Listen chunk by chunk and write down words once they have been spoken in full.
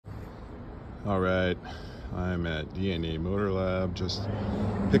All right, I'm at DNA Motor Lab. Just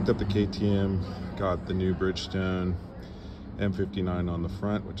picked up the KTM, got the new Bridgestone M59 on the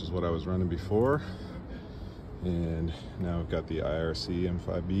front, which is what I was running before. And now I've got the IRC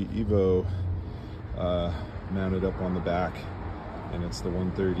M5B Evo mounted up on the back, and it's the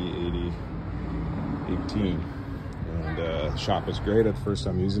 130/80/18. And shop was great at the first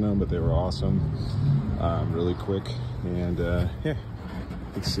time using them, but they were awesome, really quick. And yeah,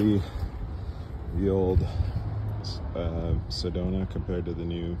 let's see the old Sedona compared to the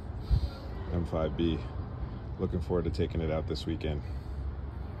new M5B. Looking forward to taking it out this weekend.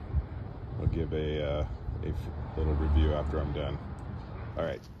 I'll give a little review after I'm done. All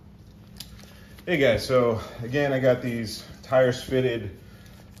right. Hey guys, so again, I got these tires fitted.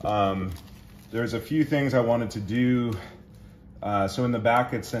 There's a few things I wanted to do. So in the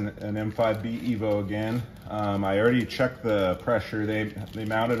back, it's an M5B Evo again. I already checked the pressure. They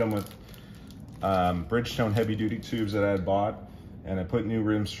mounted them with Bridgestone heavy duty tubes that I had bought, and I put new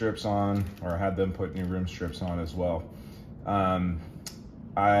rim strips on, or had them put new rim strips on as well.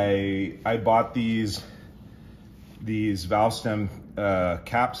 I bought these valve stem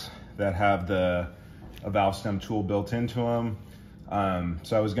caps that have a valve stem tool built into them.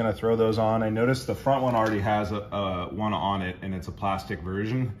 So I was gonna throw those on. I noticed the front one already has one on it, and it's a plastic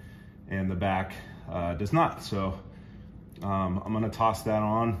version, and the back does not. So I'm gonna toss that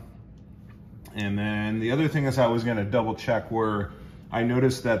on. And then the other thing is I was gonna double check where I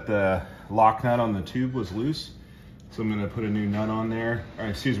noticed that the lock nut on the tube was loose. So I'm gonna put a new nut on there. Or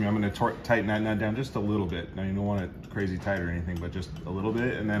excuse me, I'm gonna tighten that nut down just a little bit. Now you don't want it crazy tight or anything, but just a little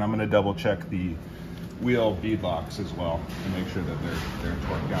bit. And then I'm gonna double check the wheel bead locks as well to make sure that they're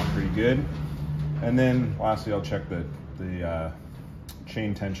torqued down pretty good. And then lastly, I'll check the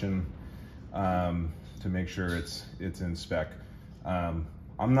chain tension to make sure it's in spec.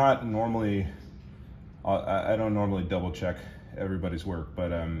 I'm not normally, I don't normally double check everybody's work,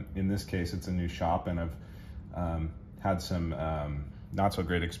 but in this case, it's a new shop, and I've had some not so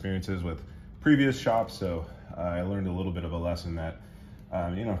great experiences with previous shops, so I learned a little bit of a lesson that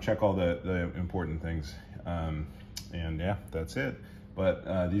you know, check all the important things. And yeah, that's it.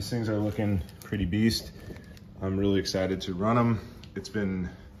 But these things are looking pretty beast. I'm really excited to run them. It's been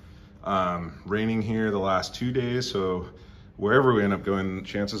raining here the last 2 days, so wherever we end up going,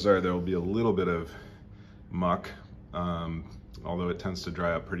 chances are there will be a little bit of muck, although it tends to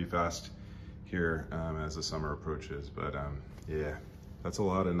dry up pretty fast here as the summer approaches. But yeah, that's a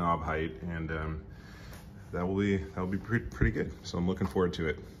lot of knob height, and that will be pretty good. So I'm looking forward to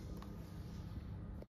it.